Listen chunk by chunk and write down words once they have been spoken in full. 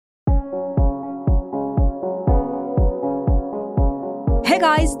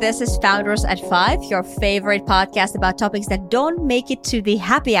guys, this is Founders at 5, your favorite podcast about topics that don't make it to the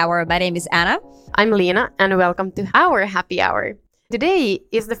happy hour. My name is Anna. I'm Lena, and welcome to our happy hour. Today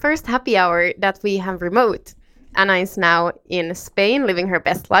is the first happy hour that we have remote. Anna is now in Spain, living her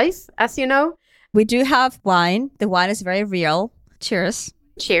best life, as you know. We do have wine. The wine is very real. Cheers.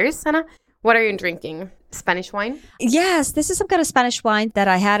 Cheers, Anna. What are you drinking? Spanish wine? Yes, this is some kind of Spanish wine that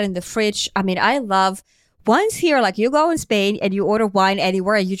I had in the fridge. I mean, I love wines here. Like you go in Spain and you order wine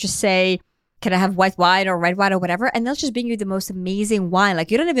anywhere and you just say, can I have white wine or red wine or whatever? And they'll just bring you the most amazing wine. Like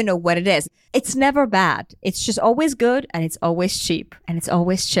you don't even know what it is. It's never bad. It's just always good and it's always cheap and it's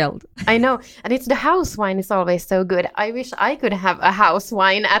always chilled. I know. And it's the house wine is always so good. I wish I could have a house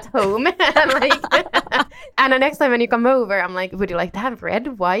wine at home. And the next time when you come over, I'm like, would you like to have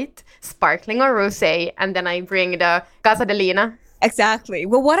red, white, sparkling or rosé? And then I bring the Casa de Lina. Exactly.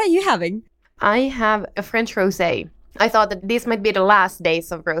 Well, what are you having? I have a French rosé. I thought that these might be the last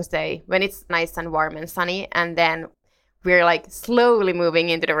days of rosé when it's nice and warm and sunny, and then we're like slowly moving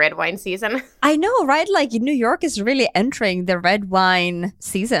into the red wine season. I know, right? Like New York is really entering the red wine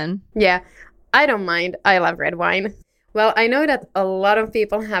season. Yeah, I don't mind. I love red wine. Well, I know that a lot of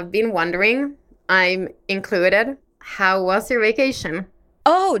people have been wondering, I'm included, how was your vacation?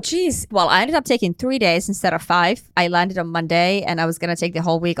 Oh, geez. Well, I ended up taking 3 days instead of 5. I landed on Monday and I was going to take the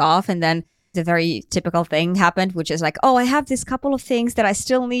whole week off, and then the very typical thing happened, which is like, oh, I have this couple of things that I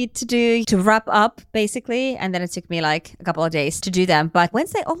still need to do to wrap up, basically. And then it took me like a couple of days to do them. But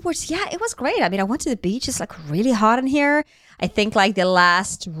Wednesday onwards, yeah, it was great. I mean, I went to the beach. It's like really hot in here. I think like the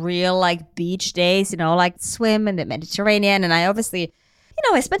last real like beach days, like swim in the Mediterranean. And I obviously,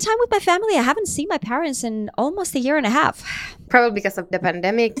 I spent time with my family. I haven't seen my parents in almost a year and a half. Probably because of the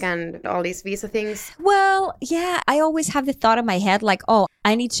pandemic and all these visa things. Well, yeah, I always have the thought in my head like, oh,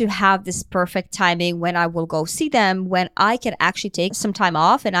 I need to have this perfect timing when I will go see them, when I can actually take some time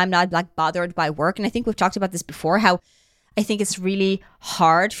off and I'm not like bothered by work. And I think we've talked about this before, how I think it's really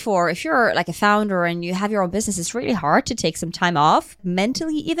hard if you're like a founder and you have your own business, it's really hard to take some time off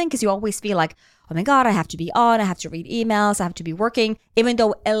mentally even, because you always feel like, oh my God, I have to be on, I have to read emails, I have to be working, even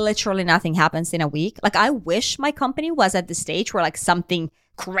though literally nothing happens in a week. Like I wish my company was at the stage where like something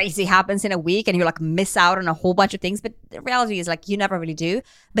crazy happens in a week and you like miss out on a whole bunch of things. But the reality is like you never really do.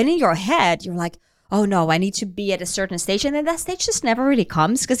 But in your head, you're like, oh no, I need to be at a certain stage. And then that stage just never really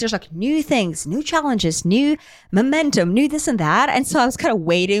comes because there's like new things, new challenges, new momentum, new this and that. And so I was kind of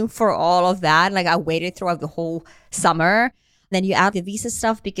waiting for all of that. Like I waited throughout the whole summer. Then you add the visa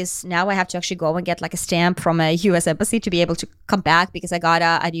stuff because now I have to actually go and get like a stamp from a US embassy to be able to come back because I got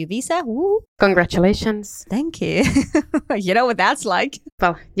a new visa. Woo. Congratulations. Thank you. You know what that's like.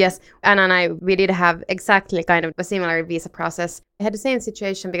 Well, yes. Anna and I, we did have exactly kind of a similar visa process. I had the same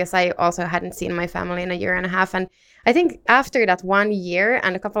situation because I also hadn't seen my family in a year and a half. And I think after that 1 year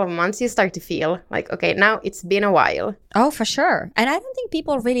and a couple of months, you start to feel like, okay, now it's been a while. Oh, for sure. And I don't think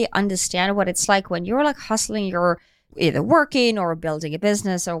people really understand what it's like when you're like hustling your either working or building a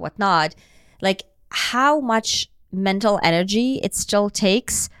business or whatnot, like how much mental energy it still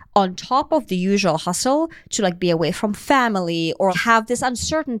takes on top of the usual hustle to like be away from family or have this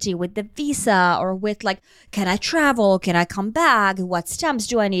uncertainty with the visa or with like, can I travel? Can I come back? What stamps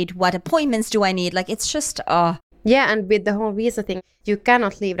do I need? What appointments do I need? Like, it's just, Yeah, and with the whole visa thing, you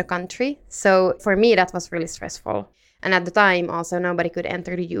cannot leave the country. So for me, that was really stressful. And at the time, also, nobody could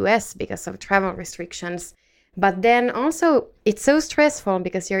enter the US because of travel restrictions. But then also, it's so stressful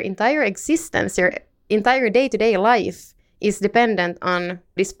because your entire existence, your entire day-to-day life is dependent on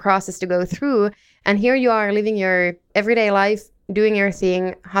this process to go through. And here you are living your everyday life, doing your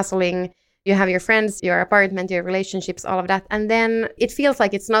thing, hustling. You have your friends, your apartment, your relationships, all of that. And then it feels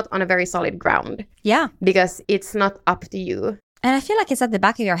like it's not on a very solid ground. Yeah. Because it's not up to you. And I feel like it's at the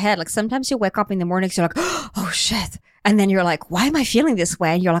back of your head. Like sometimes you wake up in the mornings, you're like, oh shit. And then you're like, why am I feeling this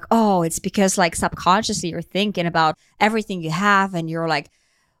way? And you're like, oh, it's because like subconsciously you're thinking about everything you have. And you're like,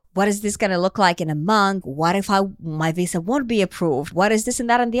 what is this going to look like in a month? What if my visa won't be approved? What is this and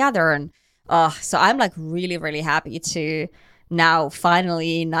that and the other? And so I'm like really, really happy to now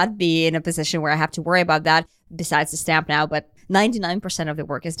finally not be in a position where I have to worry about that besides the stamp now. But 99% of the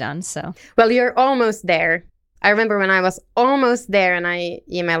work is done. So, well, you're almost there. I remember when I was almost there and I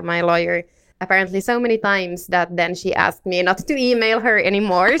emailed my lawyer apparently so many times that then she asked me not to email her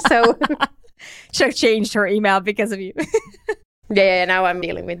anymore. So she changed her email because of you. Yeah, now I'm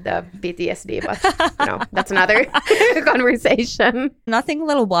dealing with the PTSD, but that's another conversation. Nothing a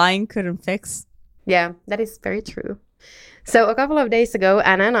little wine couldn't fix. Yeah, that is very true. So a couple of days ago,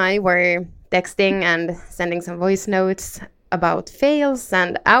 Anna and I were texting and sending some voice notes about fails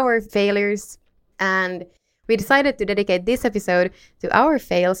and our failures. And we decided to dedicate this episode to our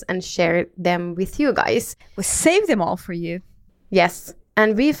fails and share them with you guys. We saved them all for you. Yes.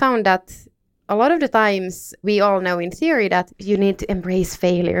 And we found that a lot of the times we all know in theory that you need to embrace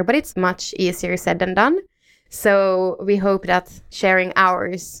failure, but it's much easier said than done. So we hope that sharing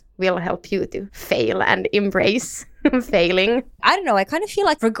ours will help you to fail and embrace failing. I don't know. I kind of feel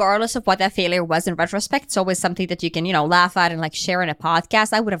like regardless of what that failure was in retrospect, it's always something that you can, laugh at and like share in a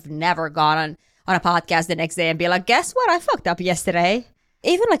podcast. I would have never gone on a podcast the next day and be like, guess what? I fucked up yesterday.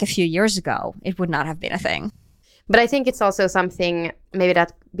 Even like a few years ago, it would not have been a thing. But I think it's also something maybe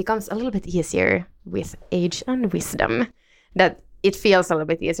that becomes a little bit easier with age and wisdom, that it feels a little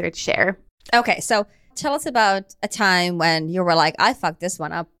bit easier to share. Okay, so tell us about a time when you were like, I fucked this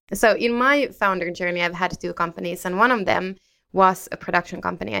one up. So in my founder journey, I've had 2 companies, and one of them was a production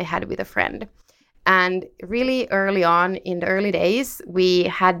company I had with a friend. And really early on, in the early days, we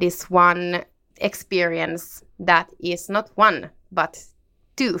had this one experience that is not 1, but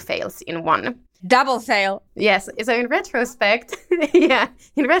 2 fails in one. Double fail. Yes. So in retrospect,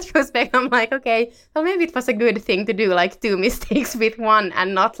 I'm like, okay, well, maybe it was a good thing to do like 2 mistakes with one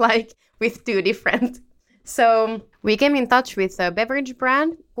and not like with 2 different. So we came in touch with a beverage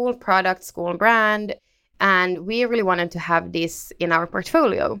brand, cool product, cool brand, and we really wanted to have this in our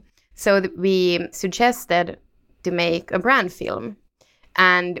portfolio. So we suggested to make a brand film.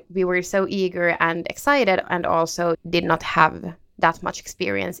 And we were so eager and excited, and also did not have that much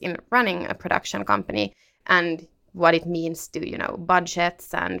experience in running a production company and what it means to,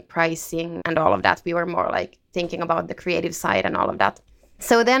 budgets and pricing and all of that. We were more like thinking about the creative side and all of that.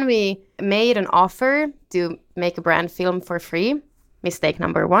 So then we made an offer to make a brand film for free, mistake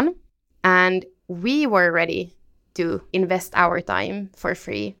number 1. And we were ready to invest our time for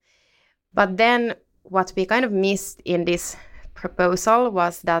free. But then what we kind of missed in this proposal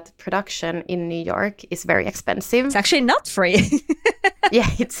was that production in New York is very expensive. It's actually not free. Yeah,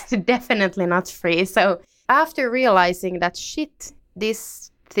 it's definitely not free. So after realizing that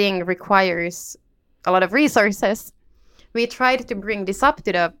this thing requires a lot of resources, we tried to bring this up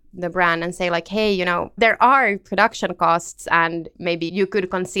to the brand and say like, hey, there are production costs and maybe you could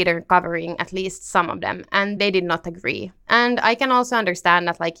consider covering at least some of them. And they did not agree. And I can also understand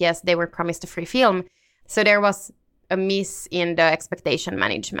that like, yes, they were promised a free film. So there was a miss in the expectation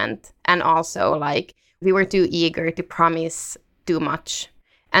management. And also like we were too eager to promise too much.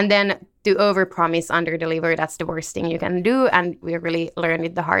 And then to overpromise, underdeliver, that's the worst thing you can do. And we really learned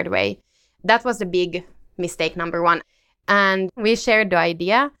it the hard way. That was the big mistake number 1. And we shared the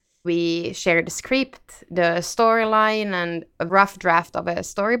idea. We shared the script, the storyline, and a rough draft of a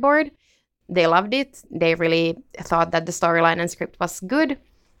storyboard. They loved it. They really thought that the storyline and script was good.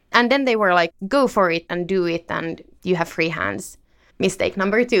 And then they were like, go for it and do it, and you have free hands. Mistake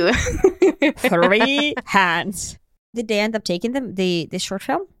number 2. Free hands. Did they end up taking the short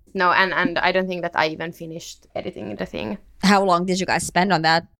film? No, and I don't think that I even finished editing the thing. How long did you guys spend on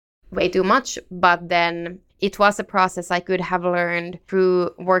that? Way too much, but then it was a process I could have learned through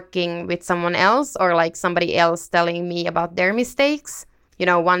working with someone else, or like somebody else telling me about their mistakes.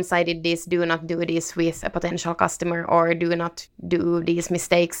 Once I did this, do not do this with a potential customer, or do not do these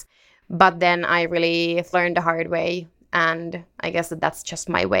mistakes. But then I really learned the hard way, and I guess that's just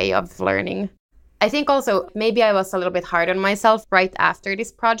my way of learning. I think also maybe I was a little bit hard on myself right after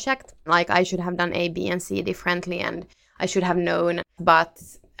this project. Like I should have done A, B, and C differently, and I should have known. But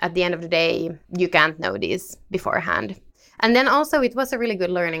at the end of the day, you can't know this beforehand. And then also it was a really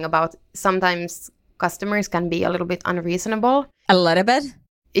good learning about sometimes customers can be a little bit unreasonable. A little bit?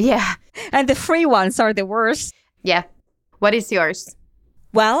 Yeah. And the free ones are the worst. Yeah. What is yours?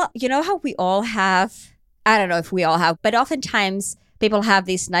 Well, you know how we all have, I don't know if we all have, but oftentimes people have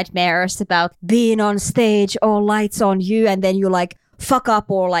these nightmares about being on stage, all lights on you, and then you like fuck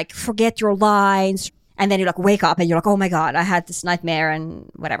up or like forget your lines. And then you like wake up and you're like, oh my God, I had this nightmare and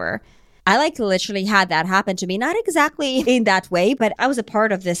whatever. I like literally had that happen to me. Not exactly in that way, but I was a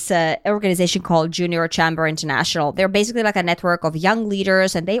part of this organization called Junior Chamber International. They're basically like a network of young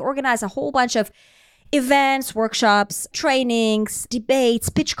leaders, and they organize a whole bunch of events, workshops, trainings, debates,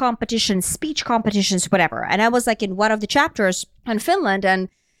 pitch competitions, speech competitions, whatever. And I was like in one of the chapters in Finland, and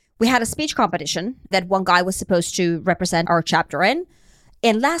we had a speech competition that one guy was supposed to represent our chapter in.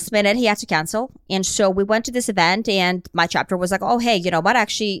 And last minute, he had to cancel. And so we went to this event, and my chapter was like, oh, hey, you know what?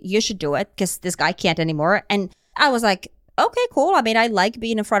 Actually, you should do it because this guy can't anymore. And I was like, okay, cool. I mean, I like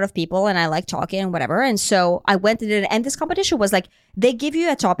being in front of people and I like talking and whatever. And so I went and did it. And this competition was like, they give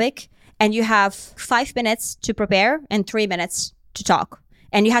you a topic and you have 5 minutes to prepare and 3 minutes to talk.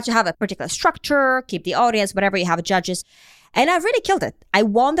 And you have to have a particular structure, keep the audience, whatever. You have judges. And I really killed it. I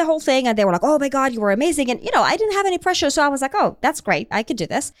won the whole thing and they were like, oh my God, you were amazing. And, I didn't have any pressure. So I was like, oh, that's great. I could do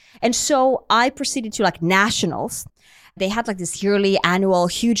this. And so I proceeded to like nationals. They had like this yearly annual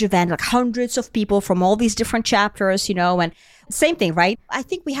huge event, like hundreds of people from all these different chapters, and same thing, right? I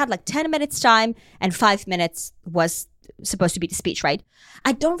think we had like 10 minutes time and 5 minutes was supposed to be the speech, right?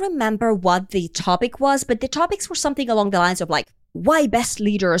 I don't remember what the topic was, but the topics were something along the lines of like, why best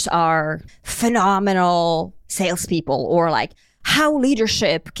leaders are phenomenal salespeople, or like how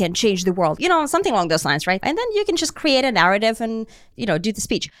leadership can change the world, something along those lines, right? And then you can just create a narrative and, do the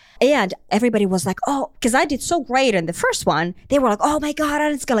speech. And everybody was like, oh, because I did so great in the first one. They were like, oh my God,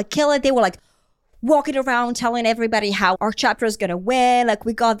 I'm just going to kill it. They were like walking around telling everybody how our chapter is going to win. Like,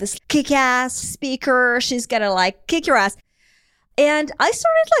 we got this kick-ass speaker. She's going to like kick your ass. And I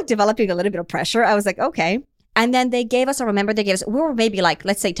started like developing a little bit of pressure. I was like, okay. And then they gave us, we were maybe like,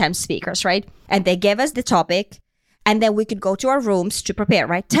 let's say 10 speakers, right? And they gave us the topic. And then we could go to our rooms to prepare,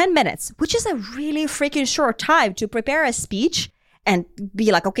 right? 10 minutes, which is a really freaking short time to prepare a speech and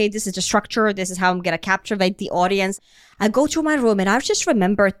be like, okay, this is the structure. This is how I'm going to captivate the audience. I go to my room and I just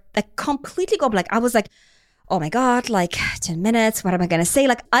remember like completely I was like, oh my God, like 10 minutes. What am I going to say?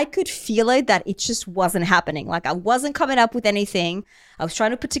 Like, I could feel it that it just wasn't happening. Like, I wasn't coming up with anything. I was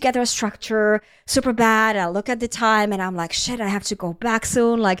trying to put together a structure super bad. I look at the time and I'm like, shit, I have to go back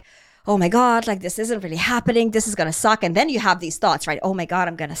soon. Like, oh my God, like this isn't really happening. This is going to suck. And then you have these thoughts, right? Oh my God,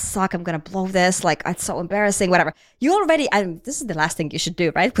 I'm going to suck. I'm going to blow this. Like, it's so embarrassing, whatever. You already, this is the last thing you should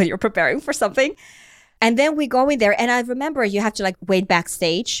do, right? When you're preparing for something. And then we go in there. And I remember you have to like wait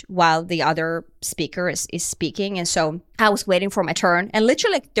backstage while the other speaker is speaking. And so I was waiting for my turn. And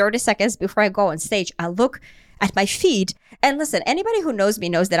literally like 30 seconds before I go on stage, I look at my feet. And listen, anybody who knows me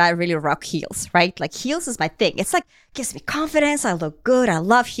knows that I really rock heels, right? Like, heels is my thing. It's like, gives me confidence. I look good. I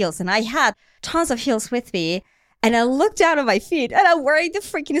love heels. And I had tons of heels with me. And I looked down at my feet and I'm wearing the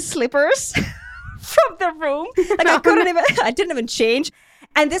freaking slippers from the room. Like, I didn't even change.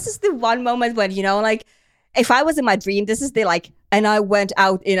 And this is the one moment when, like, if I was in my dream, this is the like, and I went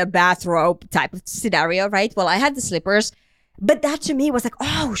out in a bathrobe type of scenario, right? Well, I had the slippers. But that to me was like,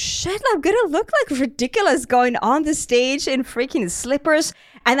 oh shit, I'm going to look like ridiculous going on the stage in freaking slippers.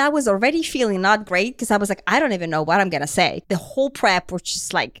 And I was already feeling not great because I was like, I don't even know what I'm going to say. The whole prep was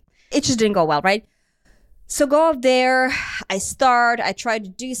just like, it just didn't go well, right? So go up there, I try to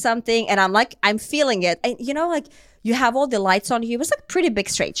do something and I'm like, I'm feeling it. And like you have all the lights on you. It was like pretty big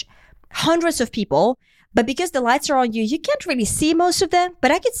stage, hundreds of people. But because the lights are on you, you can't really see most of them.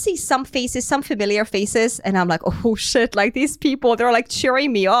 But I could see some faces, some familiar faces. And I'm like, oh shit, like these people, they're like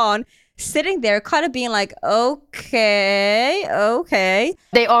cheering me on, sitting there kind of being like, okay.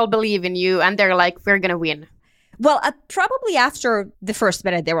 They all believe in you and they're like, we're going to win. Well, probably after the first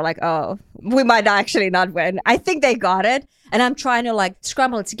minute, they were like, oh, we might actually not win. I think they got it. And I'm trying to like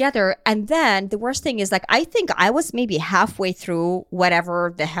scramble it together. And then the worst thing is like, I think I was maybe halfway through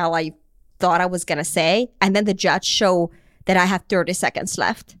whatever the hell I thought I was going to say. And then the judge showed that I have 30 seconds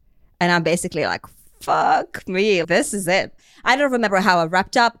left. And I'm basically like, fuck me. This is it. I don't remember how I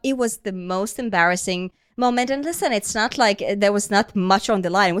wrapped up. It was the most embarrassing moment. And listen, it's not like there was not much on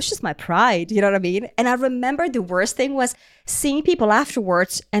the line. It was just my pride. You know what I mean? And I remember the worst thing was seeing people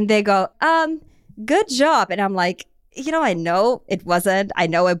afterwards and they go, good job. And I'm like, I know it wasn't. I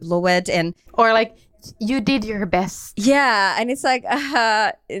know I blew it. And or like, you did your best. Yeah. And it's like,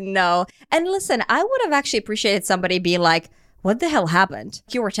 no. And listen, I would have actually appreciated somebody being like, what the hell happened?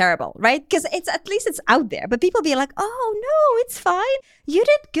 You were terrible, right? Because at least it's out there. But people be like, oh, no, it's fine. You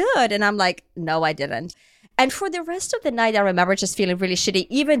did good. And I'm like, no, I didn't. And for the rest of the night, I remember just feeling really shitty,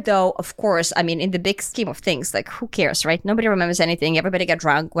 even though, of course, I mean, in the big scheme of things, like, who cares, right? Nobody remembers anything. Everybody got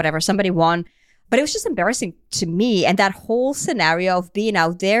drunk, whatever. Somebody won. But it was just embarrassing to me. And that whole scenario of being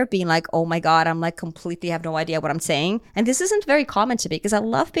out there, being like, oh my God, I'm like completely have no idea what I'm saying. And this isn't very common to me because I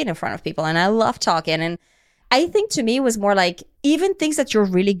love being in front of people and I love talking. And I think to me it was more like even things that you're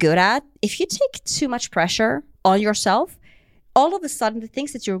really good at, if you take too much pressure on yourself, all of a sudden the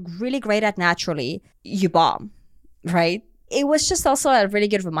things that you're really great at naturally, you bomb, right? It was just also a really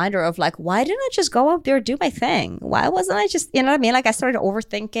good reminder of like, why didn't I just go out there and do my thing? Why wasn't I just, you know what I mean? Like I started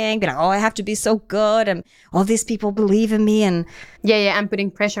overthinking, being like, oh, I have to be so good and all these people believe in me. And yeah, and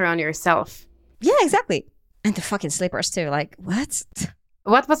putting pressure on yourself. Yeah, exactly. And the fucking slippers too. Like, what?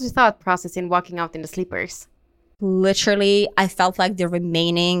 What was your thought process in walking out in the slippers? Literally, I felt like the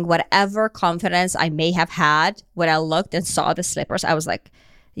remaining whatever confidence I may have had when I looked and saw the slippers, I was like,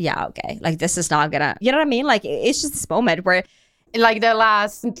 yeah, okay. Like, this is not gonna, you know what I mean? Like, it's just this moment where like the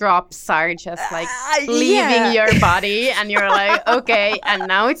last drops are just like leaving your body and you're like, okay, and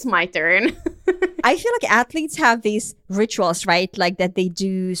now it's my turn. I feel like athletes have these rituals, right? Like that they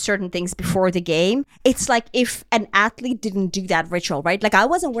do certain things before the game. It's like if an athlete didn't do that ritual, right? Like I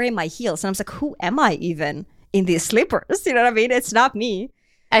wasn't wearing my heels and I was like, who am I even in these slippers? You know what I mean? It's not me.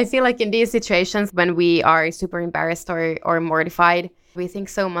 I feel like in these situations when we are super embarrassed or mortified, we think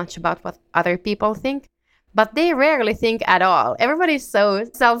so much about what other people think, but they rarely think at all. Everybody's so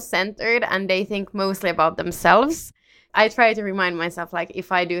self-centered and they think mostly about themselves. I try to remind myself, like,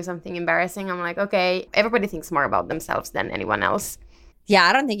 if I do something embarrassing, I'm like, okay, everybody thinks more about themselves than anyone else. Yeah,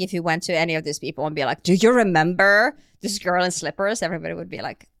 I don't think if you went to any of these people and be like, do you remember this girl in slippers? Everybody would be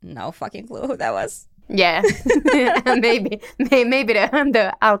like, no fucking clue who that was. Yeah, maybe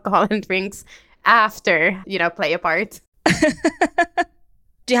the alcohol and drinks after, play a part.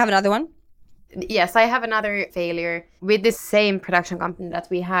 Do you have another one? Yes, I have another failure with this same production company that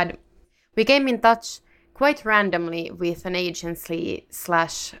we had. We came in touch quite randomly with an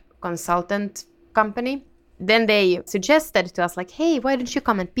agency/consultant company. Then they suggested to us, like, hey, why don't you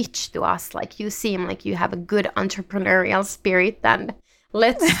come and pitch to us? Like, you seem like you have a good entrepreneurial spirit, and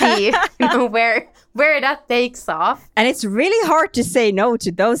let's see where that takes off. And it's really hard to say no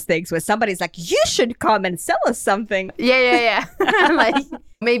to those things when somebody's like, you should come and sell us something. Yeah. Like,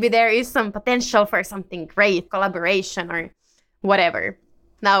 maybe there is some potential for something great, collaboration or whatever.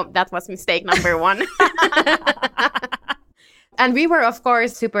 Now, that was mistake number one. And we were, of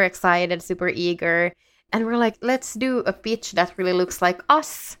course, super excited, super eager. And we're like, let's do a pitch that really looks like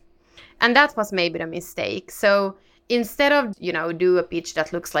us. And that was maybe the mistake. So instead of, do a pitch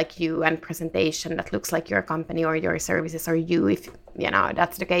that looks like you and presentation that looks like your company or your services or you, if,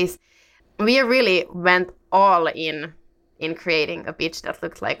 that's the case, we really went all in creating a pitch that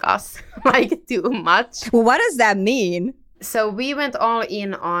looked like us, like too much. Well, what does that mean? So we went all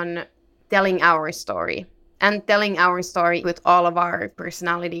in on telling our story and telling our story with all of our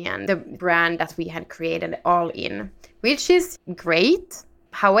personality and the brand that we had created all in, which is great.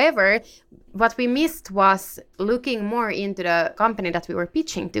 However, what we missed was looking more into the company that we were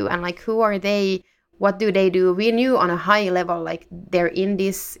pitching to and like, who are they? What do they do? We knew on a high level, like they're in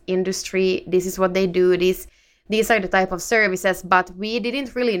this industry. This is what they do. These are the type of services, but we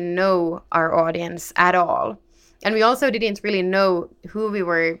didn't really know our audience at all. And we also didn't really know who we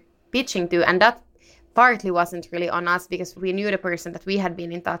were pitching to. And that partly wasn't really on us because we knew the person that we had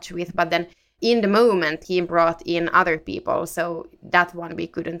been in touch with. But then in the moment, he brought in other people. So that one we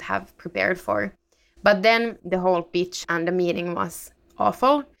couldn't have prepared for. But then the whole pitch and the meeting was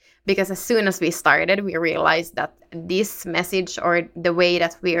awful. Because as soon as we started, we realized that this message or the way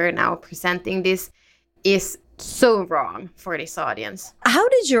that we are now presenting this is so wrong for this audience. How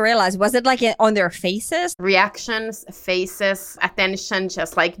did you realize? Was it like on their faces? Reactions, faces, attention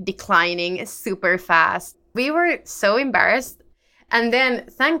just like declining super fast. We were so embarrassed. And then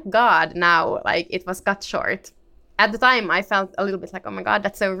thank God now, like it was cut short. At the time, I felt a little bit like, oh my God,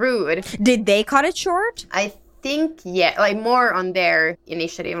 that's so rude. Did they cut it short? I think, yeah, like more on their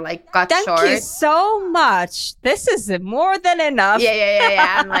initiative, like cut Thank short. Thank you so much. This is more than enough.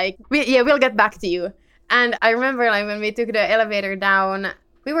 Yeah. And like, we'll get back to you. And I remember like when we took the elevator down,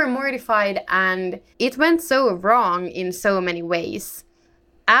 we were mortified and it went so wrong in so many ways.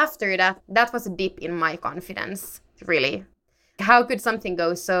 After that, that was a dip in my confidence, really. How could something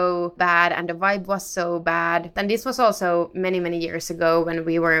go so bad and the vibe was so bad? And this was also many, many years ago when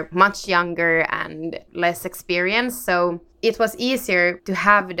we were much younger and less experienced. So it was easier to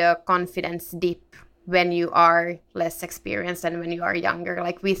have the confidence dip when you are less experienced and when you are younger.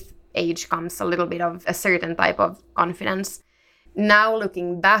 Like with age comes a little bit of a certain type of confidence. Now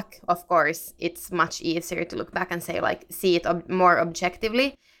looking back, of course, it's much easier to look back and say, like, see it more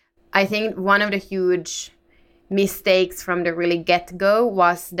objectively. I think one of the huge mistakes from the really get-go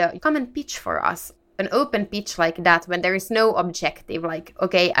was the come and pitch for us. An open pitch like that when there is no objective, like,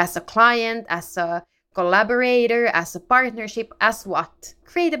 okay, as a client, as a collaborator, as a partnership, as what?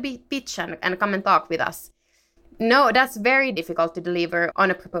 Create a big pitch and come and talk with us. No, that's very difficult to deliver on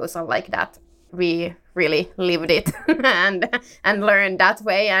a proposal like that. We really lived it and learned that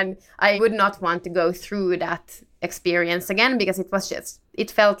way. And I would not want to go through that experience again because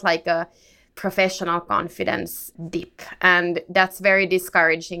it felt like a professional confidence dip. And that's very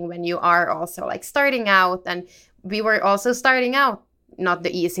discouraging when you are also like starting out. And we were also starting out not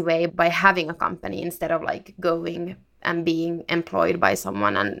the easy way by having a company instead of like going and being employed by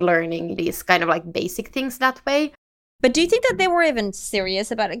someone and learning these kind of like basic things that way. But do you think that they were even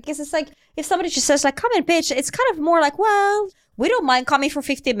serious about it? Because it's like, if somebody just says like, come and pitch, it's kind of more like, well, we don't mind coming for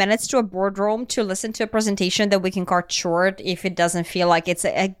 15 minutes to a boardroom to listen to a presentation that we can cut short if it doesn't feel like it's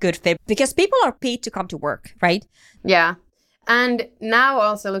a good fit. Because people are paid to come to work, right? Yeah. And now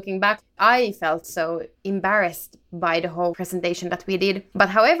also looking back, I felt so embarrassed by the whole presentation that we did. But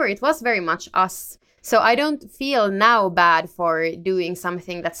however, it was very much us. So I don't feel now bad for doing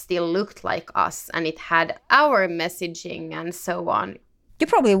something that still looked like us and it had our messaging and so on. You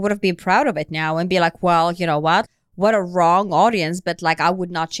probably would have been proud of it now and be like, well, you know what a wrong audience, but like I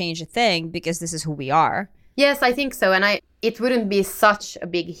would not change a thing because this is who we are. Yes, I think so. And it wouldn't be such a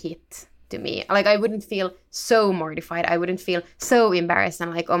big hit to me. Like I wouldn't feel so mortified. I wouldn't feel so embarrassed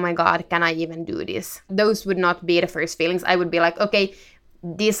and like, oh my God, can I even do this? Those would not be the first feelings. I would be like, okay,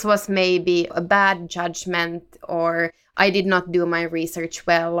 this was maybe a bad judgment or I did not do my research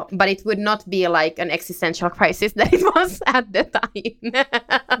well, but it would not be like an existential crisis that it was at the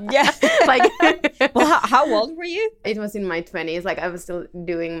time. Yeah. Like, well, how old were you? It was in my 20s. Like I was still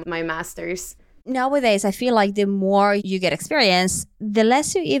doing my master's. Nowadays, I feel like the more you get experience, the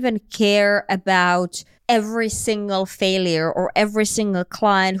less you even care about every single failure or every single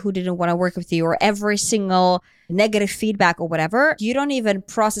client who didn't want to work with you or every single negative feedback or whatever. You don't even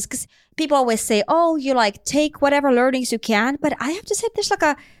process, because people always say, oh, you like take whatever learnings you can. But I have to say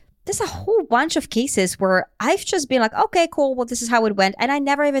there's a whole bunch of cases where I've just been like, okay, cool. Well, this is how it went. And I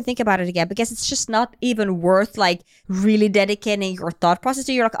never even think about it again because it's just not even worth like really dedicating your thought process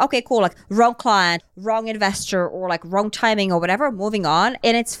to. You're like, okay, cool. Like wrong client, wrong investor, or like wrong timing or whatever, moving on.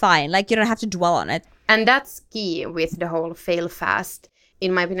 And it's fine. Like you don't have to dwell on it. And that's key with the whole fail fast.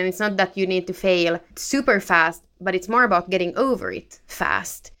 In my opinion, it's not that you need to fail super fast, but it's more about getting over it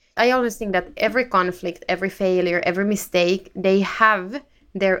fast. I always think that every conflict, every failure, every mistake, they have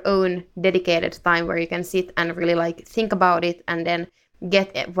their own dedicated time where you can sit and really like think about it and then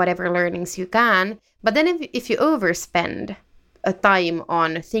get whatever learnings you can. But then if you overspend a time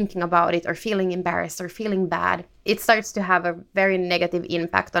on thinking about it or feeling embarrassed or feeling bad, it starts to have a very negative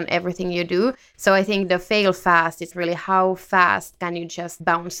impact on everything you do. So I think the fail fast is really how fast can you just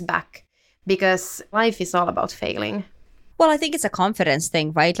bounce back, because life is all about failing. Well, I think it's a confidence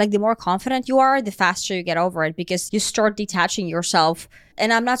thing, right? Like the more confident you are, the faster you get over it because you start detaching yourself.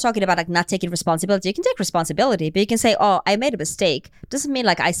 And I'm not talking about like not taking responsibility. You can take responsibility, but you can say, oh, I made a mistake. Doesn't mean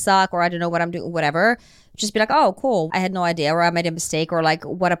like I suck or I don't know what I'm doing, whatever. Just be like, oh, cool. I had no idea, or I made a mistake, or like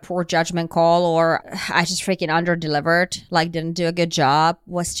what a poor judgment call, or I just freaking under-delivered, like didn't do a good job,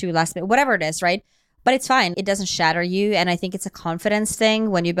 was too last minute, whatever it is, right? But it's fine. It doesn't shatter you. And I think it's a confidence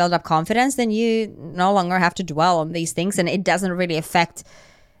thing. When you build up confidence, then you no longer have to dwell on these things. And it doesn't really affect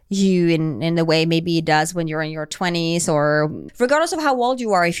you in the way maybe it does when you're in your 20s or regardless of how old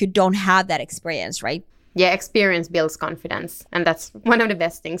you are, if you don't have that experience, right? Yeah, experience builds confidence. And that's one of the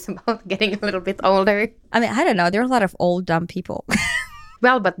best things about getting a little bit older. I mean, I don't know. There are a lot of old, dumb people.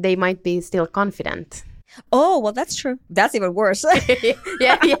 Well, but they might be still confident. Oh, well, that's true. That's even worse.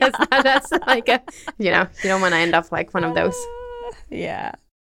 Yes, that's like you don't want to end up like one of those. Yeah.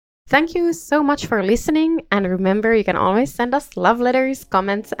 Thank you so much for listening. And remember, you can always send us love letters,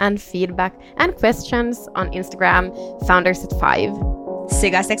 comments, and feedback and questions on Instagram, Founders at 5. See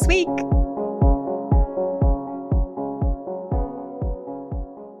you guys next week.